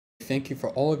thank you for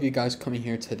all of you guys coming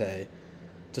here today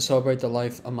to celebrate the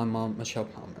life of my mom, Michelle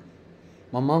Palmer.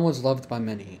 My mom was loved by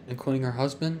many, including her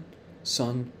husband,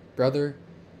 son, brother,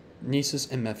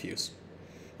 nieces, and nephews.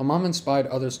 My mom inspired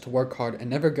others to work hard and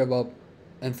never give up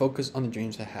and focus on the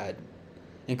dreams they had,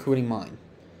 including mine.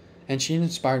 And she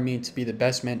inspired me to be the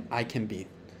best man I can be.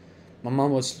 My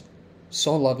mom was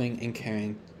so loving and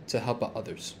caring to help out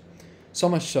others. So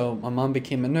much so, my mom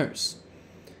became a nurse.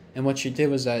 And what she did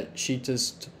was that she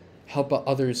just helped out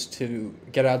others to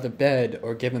get out of the bed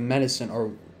or give them medicine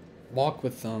or walk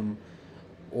with them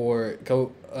or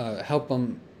go help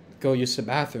them go use the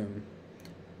bathroom,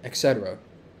 etc.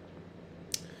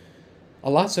 A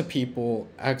lots of people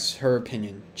asked her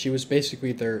opinion. She was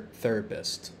basically their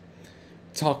therapist,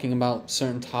 talking about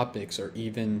certain topics or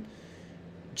even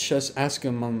just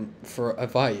asking them for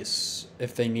advice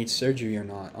if they need surgery or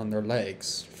not on their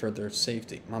legs for their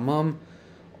safety. My mom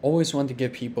always wanted to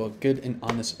give people a good and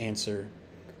honest answer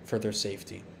for their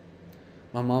safety.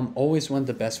 My mom always wanted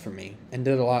the best for me and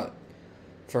did a lot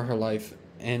for her life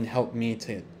and helped me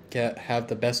to have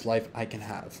the best life I can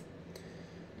have.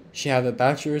 She had a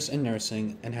bachelor's in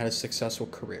nursing and had a successful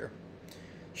career.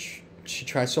 She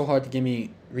tried so hard to give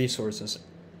me resources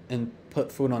and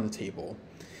put food on the table,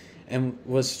 and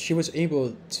she was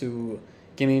able to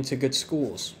get me into good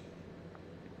schools.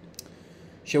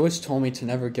 She always told me to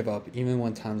never give up, even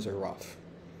when times are rough.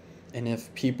 And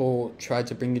if people tried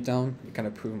to bring you down, you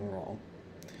gotta prove them wrong.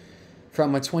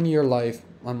 Throughout my 20-year life,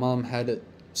 my mom had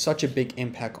such a big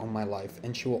impact on my life,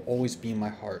 and she will always be in my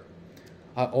heart.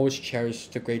 I always cherish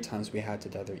the great times we had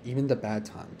together, even the bad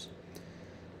times.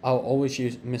 I'll always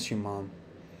miss you, Mom.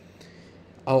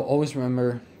 I'll always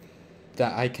remember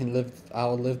that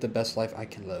I'll live the best life I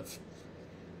can live.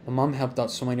 My mom helped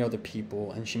out so many other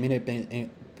people, and she made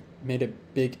a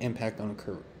big impact on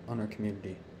our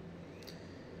community.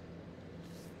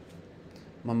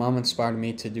 My mom inspired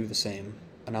me to do the same,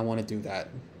 and I want to do that.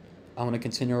 I want to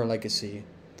continue her legacy.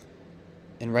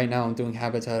 And right now I'm doing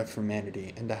Habitat for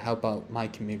Humanity and to help out my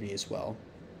community as well.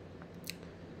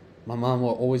 My mom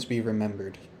will always be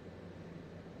remembered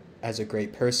as a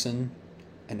great person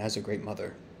and as a great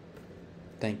mother.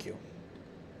 Thank you.